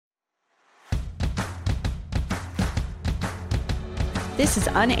This is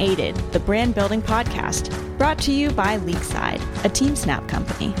Unaided, the brand building podcast, brought to you by Leakside, a TeamSnap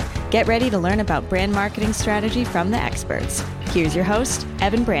company. Get ready to learn about brand marketing strategy from the experts. Here's your host,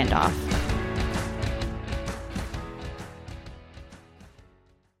 Evan Brandoff.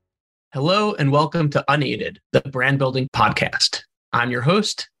 Hello and welcome to Unaided, the brand building podcast. I'm your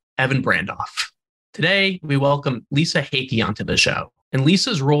host, Evan Brandoff. Today, we welcome Lisa Hake onto the show. In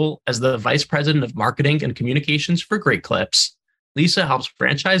Lisa's role as the Vice President of Marketing and Communications for Great Clips, Lisa helps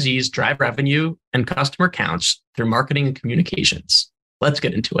franchisees drive revenue and customer counts through marketing and communications. Let's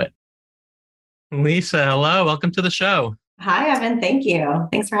get into it. Lisa, hello. Welcome to the show. Hi, Evan. Thank you.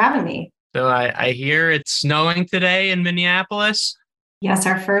 Thanks for having me. So I hear it's snowing today in Minneapolis. Yes,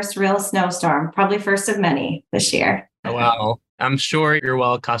 our first real snowstorm, probably first of many this year. Well, I'm sure you're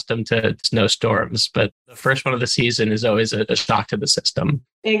well accustomed to snowstorms, but the first one of the season is always a shock to the system.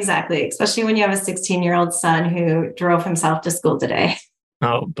 Exactly, especially when you have a 16-year-old son who drove himself to school today.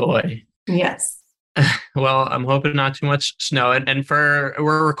 Oh, boy. Yes. Well, I'm hoping not too much snow. And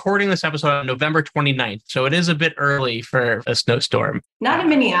we're recording this episode on November 29th, so it is a bit early for a snowstorm. Not in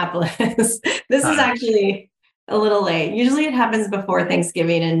Minneapolis. This is actually a little late. Usually it happens before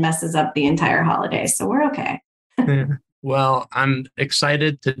Thanksgiving and messes up the entire holiday, so we're okay. Well, I'm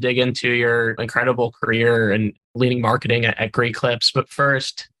excited to dig into your incredible career and leading marketing at Great Clips. But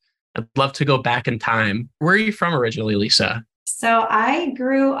first, I'd love to go back in time. Where are you from originally, Lisa? So I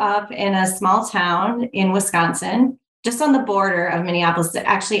grew up in a small town in Wisconsin, just on the border of Minneapolis,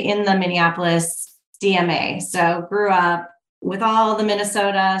 actually in the Minneapolis DMA. So grew up with all the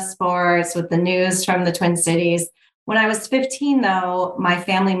Minnesota sports, with the news from the Twin Cities. When I was 15, though, my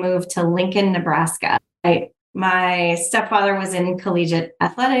family moved to Lincoln, Nebraska. My stepfather was in collegiate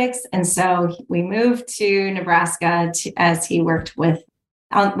athletics, and so we moved to Nebraska as he worked with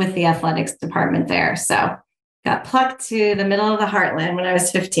the athletics department there. So got plucked to the middle of the heartland when I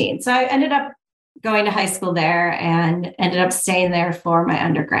was 15. So I ended up going to high school there and ended up staying there for my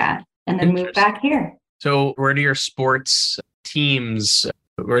undergrad and then moved back here. So where do your sports teams,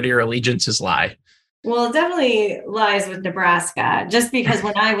 where do your allegiances lie? Well, it definitely lies with Nebraska, just because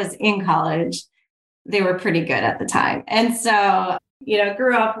when I was in college, they were pretty good at the time. And so,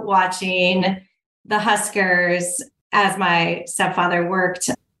 grew up watching the Huskers as my stepfather worked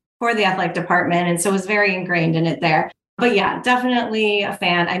for the athletic department. And so was very ingrained in it there. But yeah, definitely a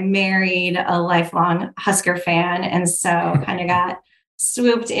fan. I married a lifelong Husker fan. And so kind of got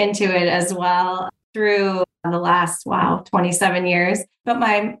swooped into it as well through the last, 27 years. But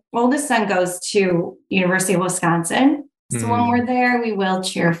my oldest son goes to University of Wisconsin. So when we're there, we will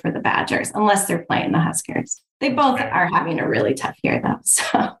cheer for the Badgers, unless they're playing the Huskers. They both are having a really tough year, though.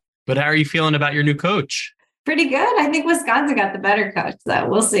 So, but how are you feeling about your new coach? Pretty good. I think Wisconsin got the better coach, so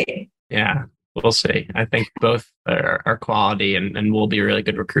we'll see. Yeah, we'll see. I think both are quality and will be really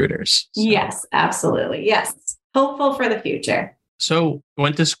good recruiters. So. Yes, absolutely. Yes. Hopeful for the future. So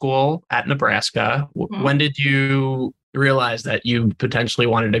went to school at Nebraska. Mm-hmm. When did you realize that you potentially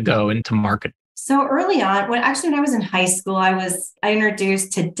wanted to go into marketing? So early on, when I was in high school, I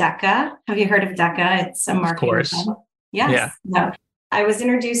introduced to DECA. Have you heard of DECA? It's a marketing. Of course. Yes. Yeah. No. I was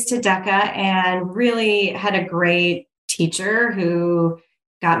introduced to DECA and really had a great teacher who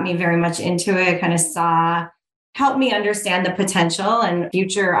got me very much into it, helped me understand the potential and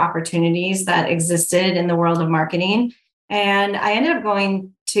future opportunities that existed in the world of marketing. And I ended up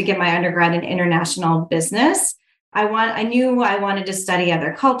going to get my undergrad in international business. I knew I wanted to study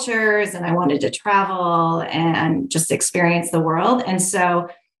other cultures and I wanted to travel and just experience the world. And so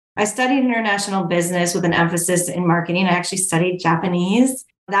I studied international business with an emphasis in marketing. I actually studied Japanese.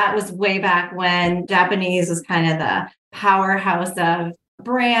 That was way back when Japanese was kind of the powerhouse of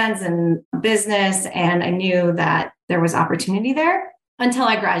brands and business. And I knew that there was opportunity there until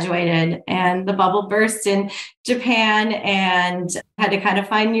I graduated and the bubble burst in Japan and had to kind of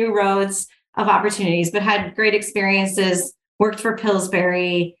find new roads of opportunities, but had great experiences, worked for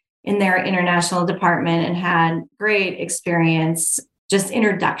Pillsbury in their international department and had great experience, just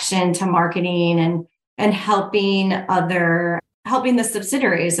introduction to marketing and helping the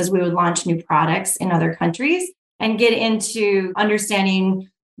subsidiaries as we would launch new products in other countries and get into understanding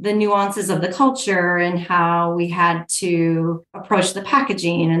the nuances of the culture and how we had to approach the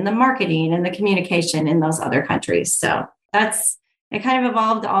packaging and the marketing and the communication in those other countries. So it kind of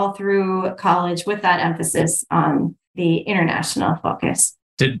evolved all through college with that emphasis on the international focus.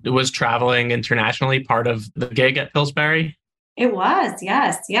 Was traveling internationally part of the gig at Pillsbury? It was,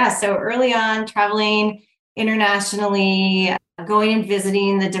 yes. Yeah. So early on, traveling internationally, going and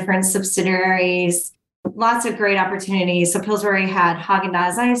visiting the different subsidiaries, lots of great opportunities. So Pillsbury had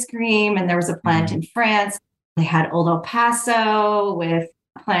Haagen-Dazs ice cream, and there was a plant in France. They had Old El Paso with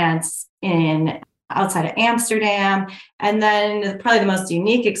plants outside of Amsterdam. And then probably the most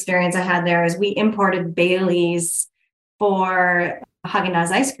unique experience I had there is we imported Bailey's for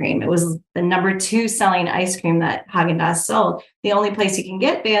Haagen-Dazs ice cream. It was the number 2 selling ice cream that Haagen-Dazs sold. The only place you can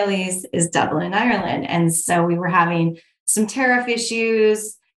get Bailey's is Dublin, Ireland. And so we were having some tariff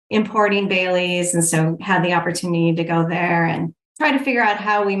issues importing Bailey's. And so had the opportunity to go there and try to figure out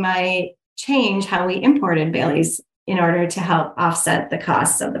how we might change how we imported Bailey's in order to help offset the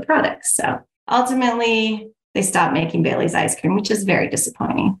costs of the products. So ultimately, they stopped making Bailey's ice cream, which is very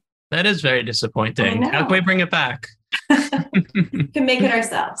disappointing. That is very disappointing. How can we bring it back? Can make it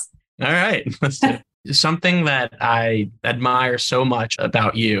ourselves. All right. Let's do it. Something that I admire so much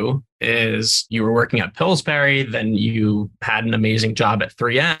about you is you were working at Pillsbury, then you had an amazing job at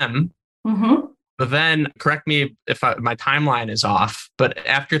 3M. Mm-hmm. But then, correct me if my timeline is off, but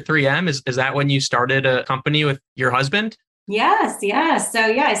after 3M, is that when you started a company with your husband? Yes. So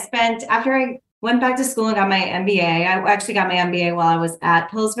after I went back to school and got my MBA, I actually got my MBA while I was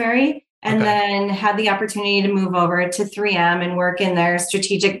at Pillsbury. And then had the opportunity to move over to 3M and work in their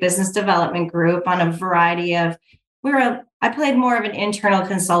strategic business development group on a variety of, I played more of an internal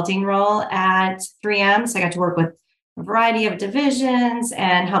consulting role at 3M. So I got to work with a variety of divisions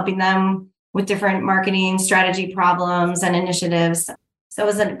and helping them with different marketing strategy problems and initiatives. So it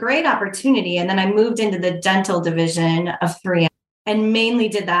was a great opportunity. And then I moved into the dental division of 3M and mainly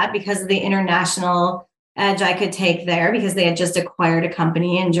did that because of the international edge I could take there because they had just acquired a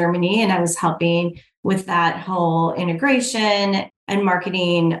company in Germany and I was helping with that whole integration and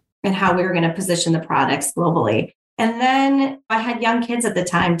marketing and how we were going to position the products globally. And then I had young kids at the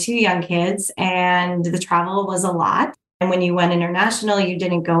time, 2 young kids, and the travel was a lot. And when you went international, you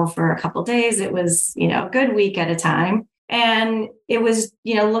didn't go for a couple of days. It was, a good week at a time. And it was,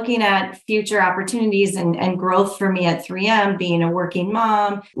 looking at future opportunities and growth for me at 3M, being a working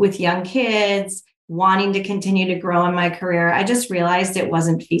mom with young kids, wanting to continue to grow in my career. I just realized it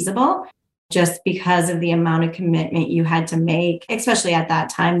wasn't feasible just because of the amount of commitment you had to make, especially at that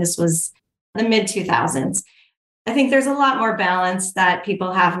time. This was the mid 2000s. I think there's a lot more balance that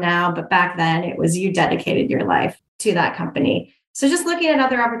people have now, but back then it was you dedicated your life to that company. So just looking at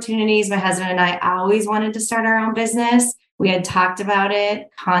other opportunities, my husband and I always wanted to start our own business. We had talked about it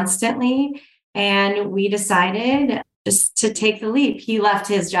constantly, and we decided just to take the leap. He left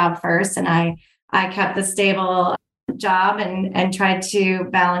his job first, and I kept the stable job and tried to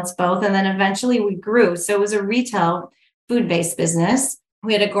balance both. And then eventually we grew. So it was a retail food-based business.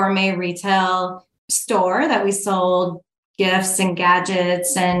 We had a gourmet retail store that we sold gifts and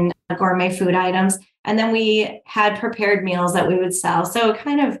gadgets and gourmet food items. And then we had prepared meals that we would sell. So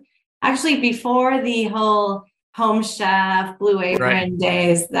kind of actually before the whole Home Chef, Blue Apron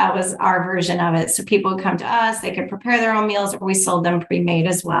days, that was our version of it. So people would come to us, they could prepare their own meals, or we sold them pre-made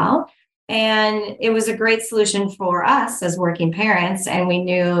as well. And it was a great solution for us as working parents. And we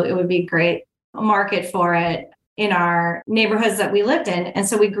knew it would be a great market for it in our neighborhoods that we lived in. And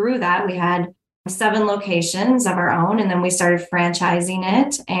so we grew that. We had 7 locations of our own, and then we started franchising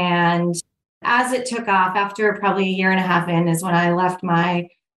it. And as it took off, after probably a year and a half in, is when I left my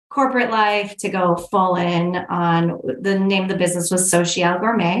corporate life to go full in on the name of the business was Social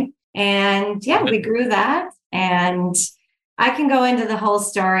Gourmet. And we grew that. And I can go into the whole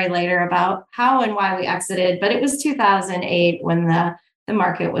story later about how and why we exited, but it was 2008 when the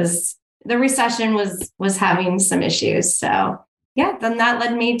market the recession was having some issues. So then that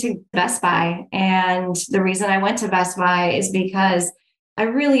led me to Best Buy. And the reason I went to Best Buy is because I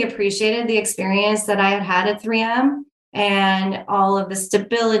really appreciated the experience that I had had at 3M and all of the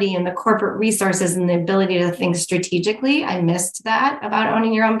stability and the corporate resources and the ability to think strategically. I missed that about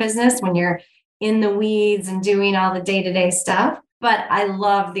owning your own business when you're in the weeds and doing all the day-to-day stuff. But I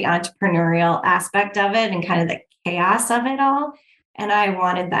love the entrepreneurial aspect of it and kind of the chaos of it all. And I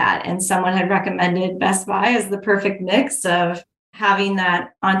wanted that. And someone had recommended Best Buy as the perfect mix of having that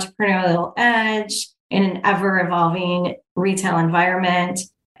entrepreneurial edge in an ever-evolving retail environment.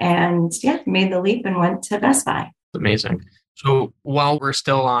 And made the leap and went to Best Buy. Amazing. So while we're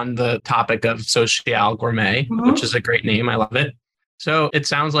still on the topic of Social Gourmet, which is a great name, I love it. So it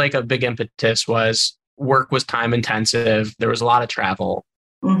sounds like a big impetus was work was time intensive. There was a lot of travel.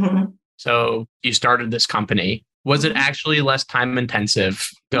 Mm-hmm. So you started this company. Was it actually less time intensive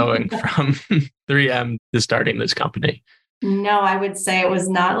going from 3M to starting this company? No, I would say it was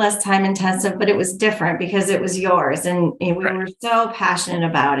not less time intensive, but it was different because it was yours. And we were so passionate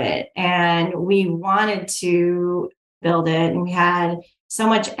about it and we wanted to build it. And we had so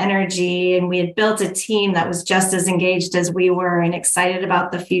much energy, and we had built a team that was just as engaged as we were and excited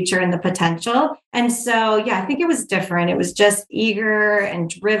about the future and the potential. And so, yeah, I think it was different. It was just eager and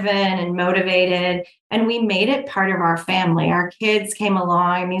driven and motivated. And we made it part of our family. Our kids came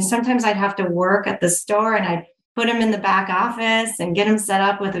along. I mean, sometimes I'd have to work at the store and I'd put them in the back office and get them set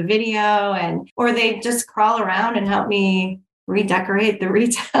up with a video, or they'd just crawl around and help me redecorate the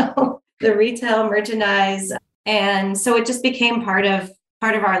retail merchandise. And so it just became part of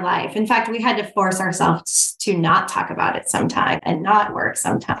our life. In fact, we had to force ourselves to not talk about it sometimes and not work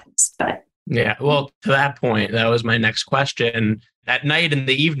sometimes. But yeah, well, to that point, that was my next question. At night in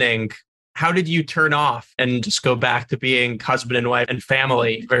the evening, how did you turn off and just go back to being husband and wife and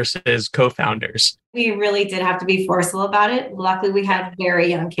family versus co-founders? We really did have to be forceful about it. Luckily, we had very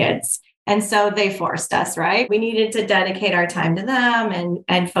young kids. And so they forced us, right? We needed to dedicate our time to them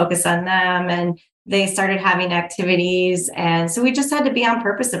and focus on them. And they started having activities. And so we just had to be on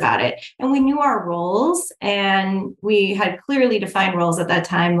purpose about it. And we knew our roles, and we had clearly defined roles at that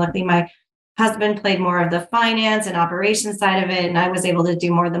time. Luckily, my husband played more of the finance and operations side of it, and I was able to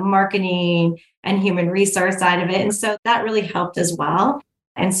do more of the marketing and human resource side of it. And so that really helped as well.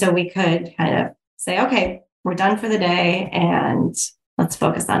 And so we could kind of say, okay, we're done for the day and let's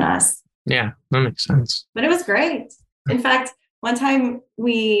focus on us. Yeah, that makes sense. But it was great. In fact, one time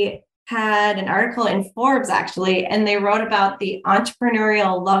we had an article in Forbes, actually, and they wrote about the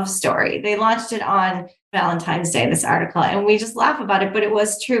entrepreneurial love story. They launched it on Valentine's Day, this article, and we just laugh about it, but it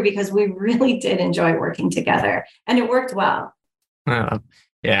was true because we really did enjoy working together, and it worked well.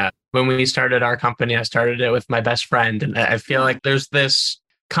 Yeah. When we started our company, I started it with my best friend, and I feel like there's this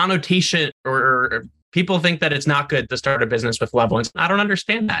connotation, or people think that it's not good to start a business with loved ones. I don't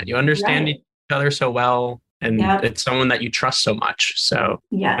understand that. You understand each other so well. And it's someone that you trust so much. So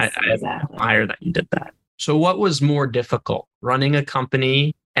yes, I admire that you did that. So what was more difficult, running a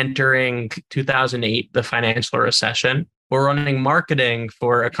company, entering 2008, the financial recession, or running marketing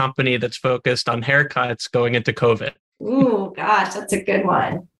for a company that's focused on haircuts going into COVID? Ooh, gosh, that's a good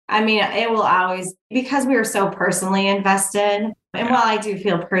one. I mean, it will always, because we were so personally invested. And while I do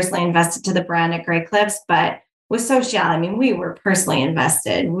feel personally invested to the brand at Great Clips, but with Social, I mean, we were personally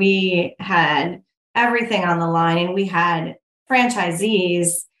invested. We had everything on the line, and we had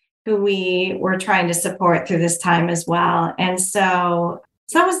franchisees who we were trying to support through this time as well. And so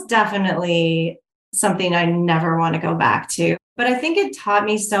that was definitely something I never want to go back to. But I think it taught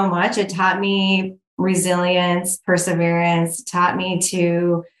me so much. It taught me resilience, perseverance, taught me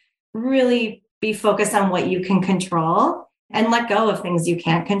to really be focused on what you can control and let go of things you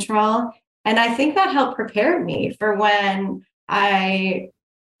can't control. And I think that helped prepare me for when I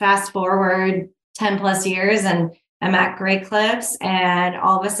fast forward 10 plus years and I'm at Great Clips, and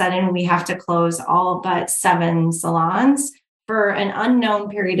all of a sudden we have to close all but 7 salons for an unknown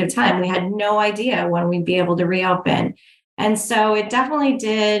period of time. We had no idea when we'd be able to reopen. And so it definitely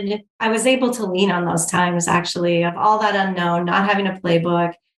did. I was able to lean on those times, actually, of all that unknown, not having a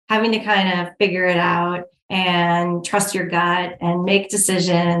playbook, having to kind of figure it out and trust your gut and make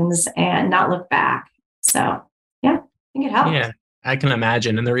decisions and not look back. So, yeah, I think it helped. Yeah, I can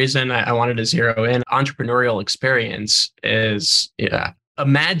imagine. And the reason I wanted to zero in entrepreneurial experience is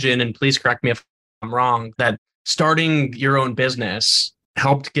imagine, and please correct me if I'm wrong, that starting your own business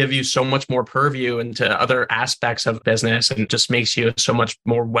helped give you so much more purview into other aspects of business and just makes you so much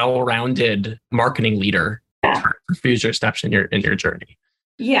more well-rounded marketing leader for future steps in your journey.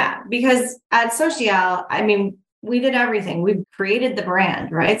 Yeah, because at Social, I mean, we did everything. We created the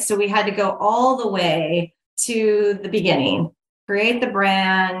brand, right? So we had to go all the way to the beginning, create the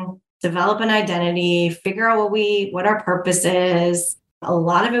brand, develop an identity, figure out what our purpose is. A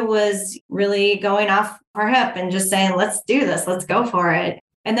lot of it was really going off our hip and just saying, let's do this, let's go for it.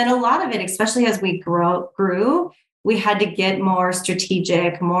 And then a lot of it, especially as we grew, we had to get more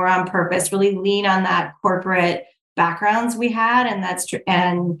strategic, more on purpose, really lean on that corporate backgrounds we had.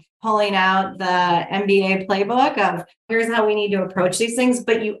 And pulling out the MBA playbook of here's how we need to approach these things.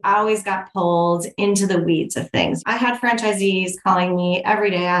 But you always got pulled into the weeds of things. I had franchisees calling me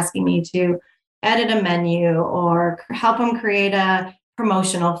every day, asking me to edit a menu or help them create a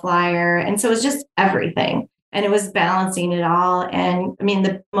promotional flyer. And so it was just everything. And it was balancing it all. And I mean,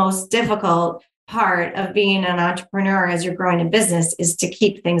 the most difficult part of being an entrepreneur as you're growing a business is to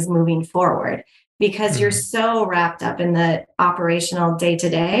keep things moving forward, because you're so wrapped up in the operational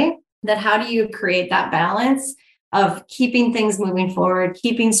day-to-day that how do you create that balance of keeping things moving forward,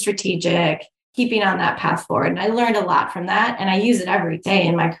 keeping strategic, keeping on that path forward. And I learned a lot from that. And I use it every day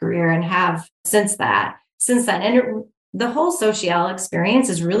in my career and have since then. And the whole Social experience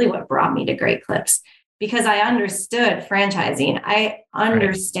is really what brought me to Great Clips, because I understood franchising. I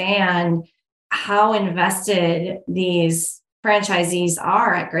understand how invested these franchisees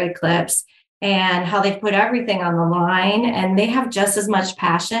are at Great Clips and how they put everything on the line. And they have just as much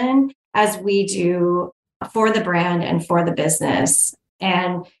passion as we do for the brand and for the business.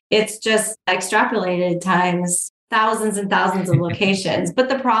 And it's just extrapolated times thousands and thousands of locations, but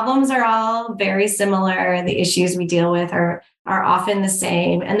the problems are all very similar. The issues we deal with are often the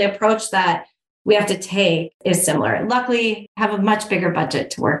same. And the approach that we have to take is similar. Luckily, have a much bigger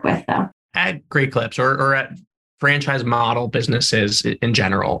budget to work with though. At Great Clips or at franchise model businesses in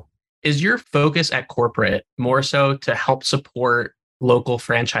general, is your focus at corporate more so to help support local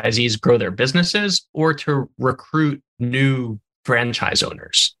franchisees grow their businesses or to recruit new franchise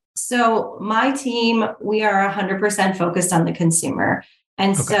owners? So my team, we are 100% focused on the consumer.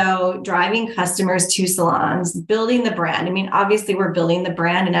 And so driving customers to salons, building the brand. I mean, obviously we're building the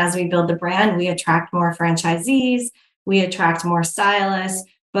brand. And as we build the brand, we attract more franchisees, we attract more stylists,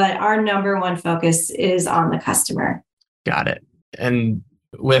 but our number one focus is on the customer. Got it. And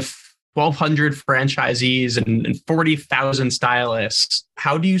with 1,200 franchisees and 40,000 stylists,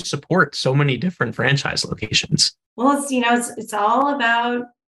 how do you support so many different franchise locations? Well, it's all about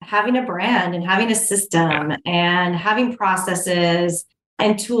having a brand and having a system and having processes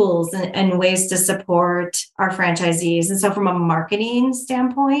and tools and ways to support our franchisees. And so from a marketing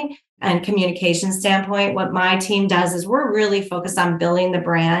standpoint and communication standpoint, what my team does is we're really focused on building the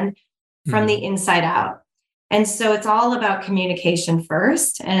brand from the inside out. And so it's all about communication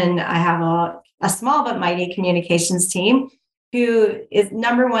first. And I have a small but mighty communications team who is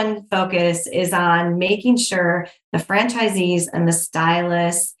number one focus is on making sure the franchisees and the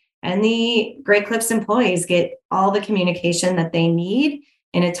stylists and the Great Clips employees get all the communication that they need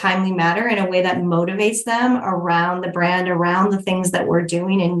in a timely manner, in a way that motivates them around the brand, around the things that we're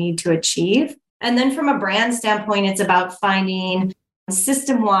doing and need to achieve. And then from a brand standpoint, it's about finding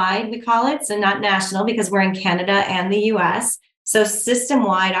system-wide, we call it, so not national because we're in Canada and the US. So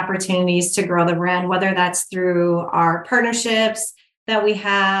system-wide opportunities to grow the brand, whether that's through our partnerships that we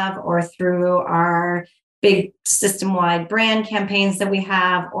have or through our big system-wide brand campaigns that we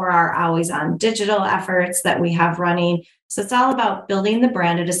have or our always-on digital efforts that we have running. So it's all about building the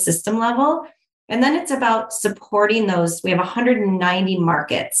brand at a system level. And then it's about supporting those. We have 190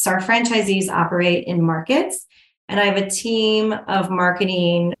 markets. So our franchisees operate in markets. And I have a team of a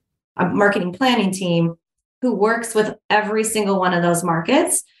marketing planning team who works with every single one of those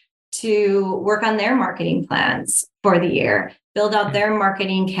markets to work on their marketing plans for the year, build out their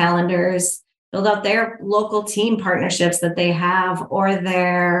marketing calendars, build out their local team partnerships that they have or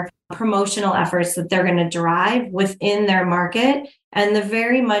their promotional efforts that they're going to drive within their market. And the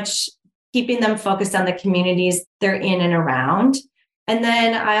very much keeping them focused on the communities they're in and around. And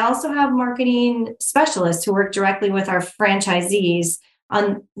then I also have marketing specialists who work directly with our franchisees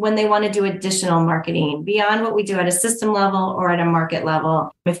on when they want to do additional marketing beyond what we do at a system level or at a market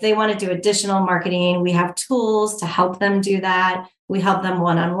level. If they want to do additional marketing, we have tools to help them do that. We help them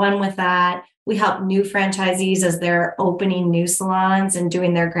one-on-one with that. We help new franchisees as they're opening new salons and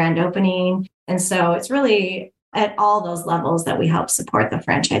doing their grand opening. And so it's really at all those levels that we help support the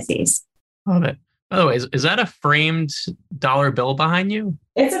franchisees. Love it. By the way, is that a framed dollar bill behind you?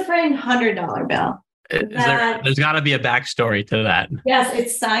 It's a framed $100 bill. There's got to be a backstory to that. Yes,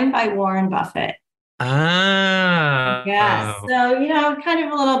 it's signed by Warren Buffett. Ah. Yes. So, kind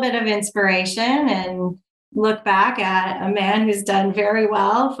of a little bit of inspiration and look back at a man who's done very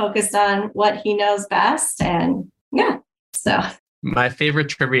well, focused on what he knows best. And so. My favorite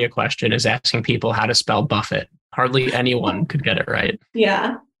trivia question is asking people how to spell Buffett. Hardly anyone could get it right.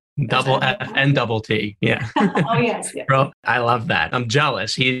 Yeah. Double F and double T. Yeah. Oh, yes. Yeah. Bro, I love that. I'm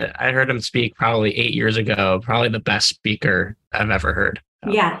jealous. I heard him speak probably 8 years ago, probably the best speaker I've ever heard.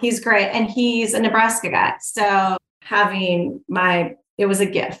 Yeah, he's great. And he's a Nebraska guy. So it was a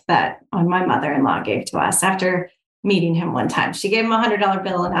gift that my mother-in-law gave to us after meeting him one time. She gave him $100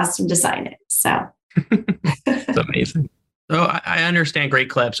 bill and asked him to sign it. So it's amazing. So I understand Great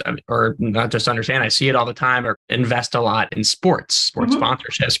Clips, or not just understand, I see it all the time, or invest a lot in sports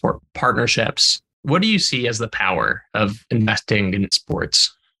sponsorships, sport partnerships. What do you see as the power of investing in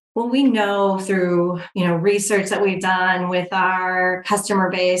sports? Well, we know through, research that we've done with our customer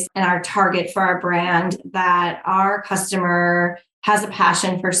base and our target for our brand that our customer has a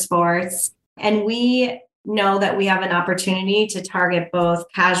passion for sports. And we know that we have an opportunity to target both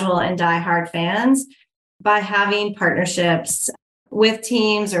casual and diehard fans by having partnerships with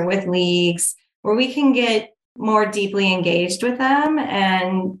teams or with leagues where we can get more deeply engaged with them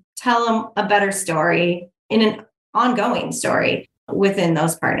and tell them a better story in an ongoing story within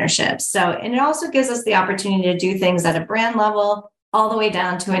those partnerships. So, and it also gives us the opportunity to do things at a brand level, all the way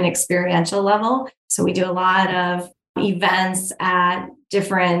down to an experiential level. So we do a lot of events at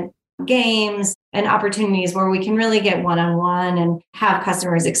different games and opportunities where we can really get one-on-one and have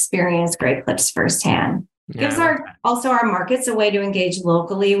customers experience Great Clips firsthand. Gives also our markets a way to engage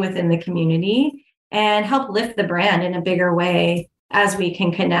locally within the community and help lift the brand in a bigger way as we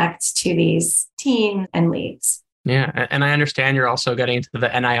can connect to these teams and leagues. Yeah. And I understand you're also getting into the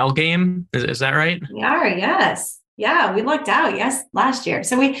NIL game. Is that right? We are, yes. Yeah, we lucked out, last year.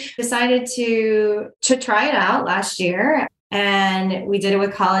 So we decided to try it out last year. And we did it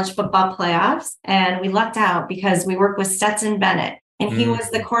with college football playoffs. And we lucked out because we worked with Stetson Bennett. And he was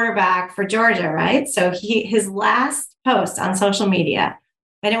the quarterback for Georgia, right? So his last post on social media,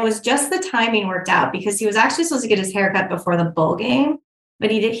 and it was just the timing worked out because he was actually supposed to get his haircut before the bowl game, but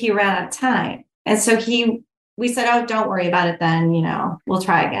he ran out of time. And so we said, oh, don't worry about it then, we'll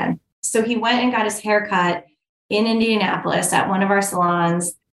try again. So he went and got his haircut in Indianapolis at one of our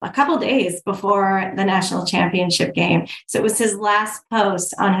salons a couple of days before the national championship game. So it was his last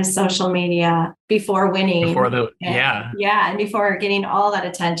post on his social media before winning. And before getting all that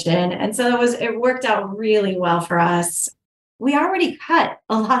attention. And so it worked out really well for us. We already cut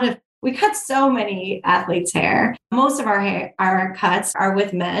we cut so many athletes' hair. Most of our cuts are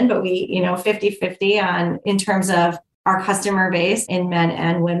with men, but we, 50-50 in terms of our customer base in men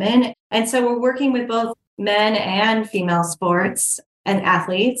and women. And so we're working with both men and female sports and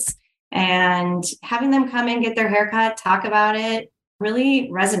athletes, and having them come and get their haircut, talk about it, really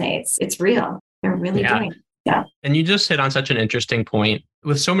resonates. It's real. They're really doing it. Yeah. And you just hit on such an interesting point.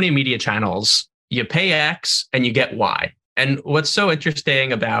 With so many media channels, you pay X and you get Y. And what's so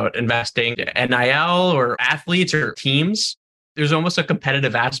interesting about investing in NIL or athletes or teams, there's almost a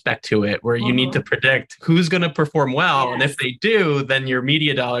competitive aspect to it where you need to predict who's going to perform well. Yes. And if they do, then your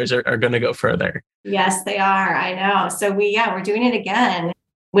media dollars are going to go further. Yes, they are. I know. So we're doing it again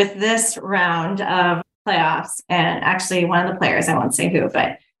with this round of playoffs. And actually one of the players, I won't say who,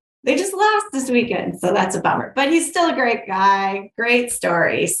 but they just lost this weekend. So that's a bummer, but he's still a great guy. Great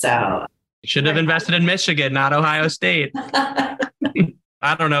story. So should have invested in Michigan, not Ohio State. I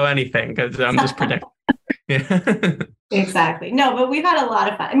don't know anything because I'm just predicting. Exactly. No, but we've had a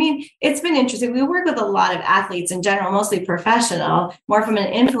lot of fun. I mean, it's been interesting. We work with a lot of athletes in general, mostly professional, more from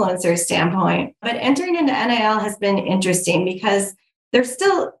an influencer standpoint. But entering into NIL has been interesting because they're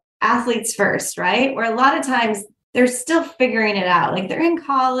still athletes first, right? Where a lot of times they're still figuring it out. Like they're in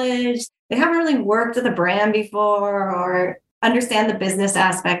college, they haven't really worked with a brand before or understand the business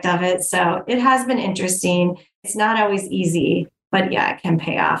aspect of it. So it has been interesting. It's not always easy, but yeah, it can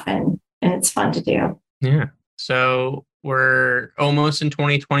pay off and it's fun to do. Yeah. So we're almost in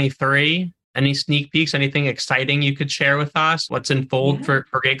 2023. Any sneak peeks, anything exciting you could share with us? What's in fold for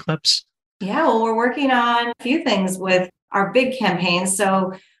Great Clips? Yeah, well, we're working on a few things with our big campaigns.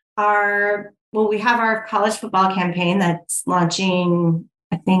 So we have our college football campaign that's launching,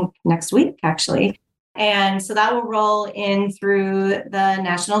 I think, next week, actually. And so that will roll in through the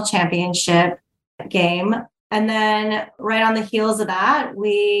national championship game. And then right on the heels of that,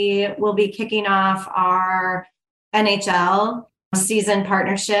 we will be kicking off our NHL season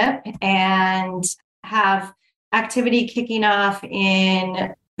partnership and have activity kicking off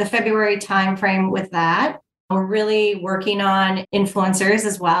in the February timeframe with that. We're really working on influencers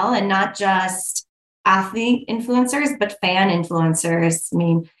as well, and not just athlete influencers, but fan influencers. I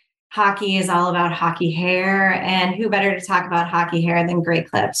mean, hockey is all about hockey hair, and who better to talk about hockey hair than Great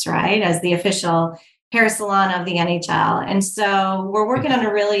Clips, right? As the official hair salon of the NHL. And so we're working on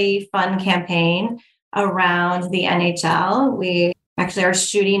a really fun campaign around the NHL. We actually are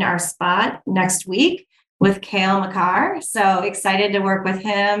shooting our spot next week with Cale Makar. So excited to work with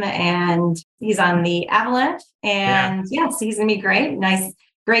him, and he's on the Avalanche, and so he's gonna be great. Nice,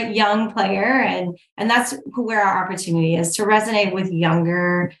 great young player. And that's where our opportunity is, to resonate with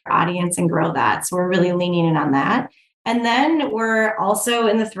younger audience and grow that. So we're really leaning in on that. And then we're also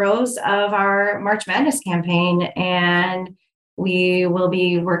in the throes of our March Madness campaign, and we will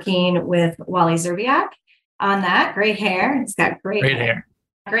be working with Wally Zerbiak on that. Great hair. He's got great hair.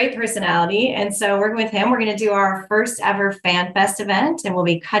 Great personality. And so working with him, we're going to do our first ever Fan Fest event, and we'll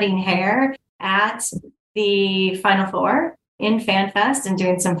be cutting hair at the Final Four in Fan Fest and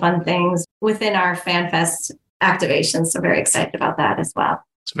doing some fun things within our Fan Fest activation. So very excited about that as well.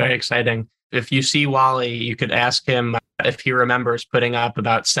 It's very exciting. If you see Wally, you could ask him if he remembers putting up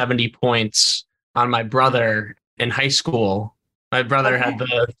about 70 points on my brother in high school. My brother had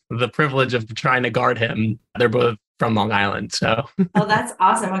the privilege of trying to guard him. They're both from Long Island. So. Oh, that's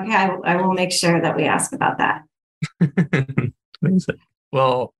awesome. Okay. I will make sure that we ask about that. Amazing.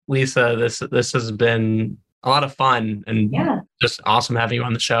 Well, Lisa, this has been a lot of fun and just awesome having you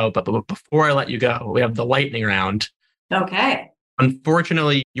on the show. But before I let you go, we have the lightning round. Okay.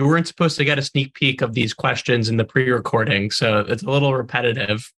 Unfortunately, you weren't supposed to get a sneak peek of these questions in the pre-recording, so it's a little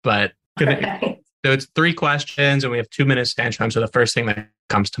repetitive, but Okay. So it's 3 questions and we have 2 minutes to answer them. So the first thing that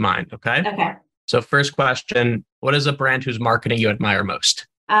comes to mind, okay? Okay. So first question, what is a brand whose marketing you admire most?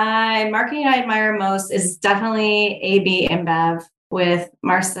 Marketing I admire most is definitely AB InBev with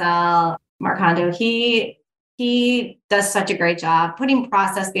Marcel Marcondo. He does such a great job putting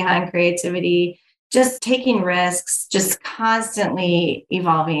process behind creativity, just taking risks, just constantly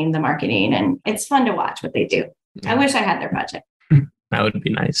evolving the marketing. And it's fun to watch what they do. I wish I had their budget. That would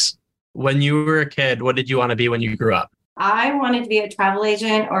be nice. When you were a kid, what did you want to be when you grew up? I wanted to be a travel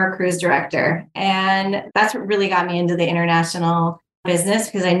agent or a cruise director. And that's what really got me into the international business,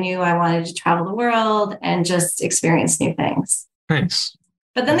 because I knew I wanted to travel the world and just experience new things. Nice.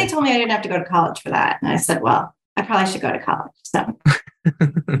 But then they told me I didn't have to go to college for that. And I said, well, I probably should go to college. So,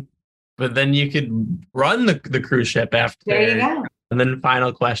 but then you could run the cruise ship after. There you go. And then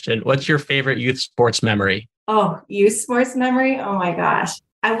final question, what's your favorite youth sports memory? Oh, youth sports memory? Oh my gosh.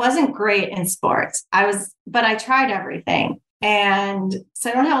 I wasn't great in sports. But I tried everything. And so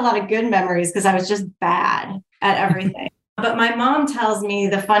I don't have a lot of good memories because I was just bad at everything. But my mom tells me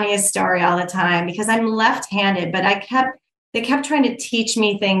the funniest story all the time because I'm left-handed, but they kept trying to teach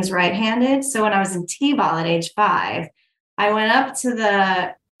me things right-handed. So when I was in T-ball at age 5, I went up to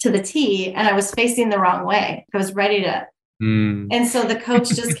the tee and I was facing the wrong way. I was ready to. And so the coach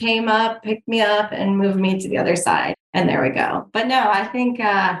just came up, picked me up and moved me to the other side. And there we go. But no, I think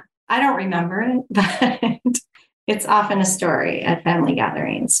I don't remember it, but it's often a story at family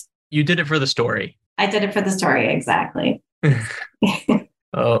gatherings. You did it for the story. I did it for the story. Exactly.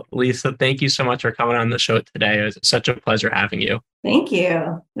 Oh, Lisa, thank you so much for coming on the show today. It was such a pleasure having you. Thank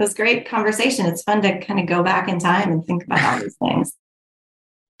you. It was a great conversation. It's fun to kind of go back in time and think about all these things.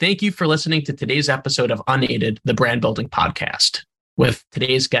 Thank you for listening to today's episode of Unaided, the Brand Building Podcast, with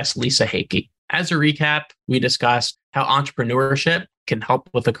today's guest, Lisa Hake. As a recap, we discussed how entrepreneurship can help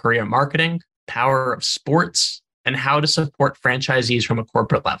with the career marketing, power of sports, and how to support franchisees from a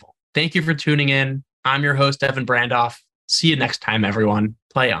corporate level. Thank you for tuning in. I'm your host, Evan Brandoff. See you next time, everyone.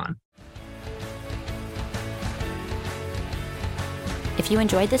 Play on. If you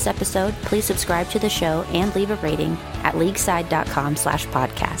enjoyed this episode, please subscribe to the show and leave a rating at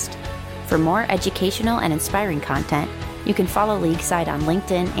leagueside.com/podcast. For more educational and inspiring content, you can follow Leagueside on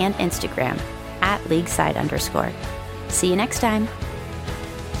LinkedIn and Instagram @leagueside_. See you next time.